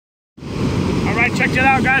right, check that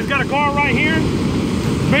out, guys. Got a gar right here.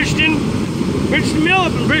 Bridgeton Mill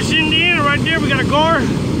up in Bridgeton, Indiana, right there. We got a gar.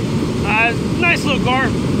 Nice little gar.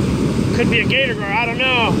 Could be a gator gar, I don't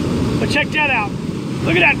know. But check that out.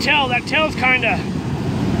 Look at that tail. That tail's kind of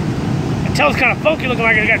funky looking,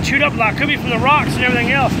 like it got chewed up a lot. Could be from the rocks and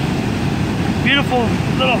everything else. Beautiful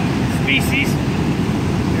little species.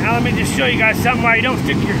 Now let me just show you guys something while you don't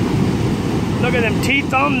stick your... Look at them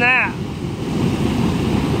teeth on that.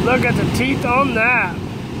 Look at the teeth on that.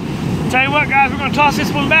 Tell you what, guys, we're going to toss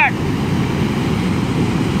this one back.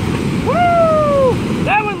 Woo!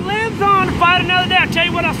 That one lives on to fight another day. I tell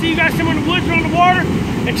you what, I'll see you guys somewhere in the woods or on the water.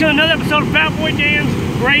 Until another episode of Fat Boy Dan's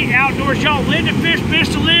Great Outdoors. Y'all live to fish, fish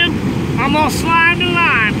to live. I'm all slime to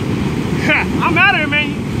lime. I'm out of here,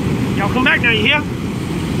 man. Y'all come back now, you hear?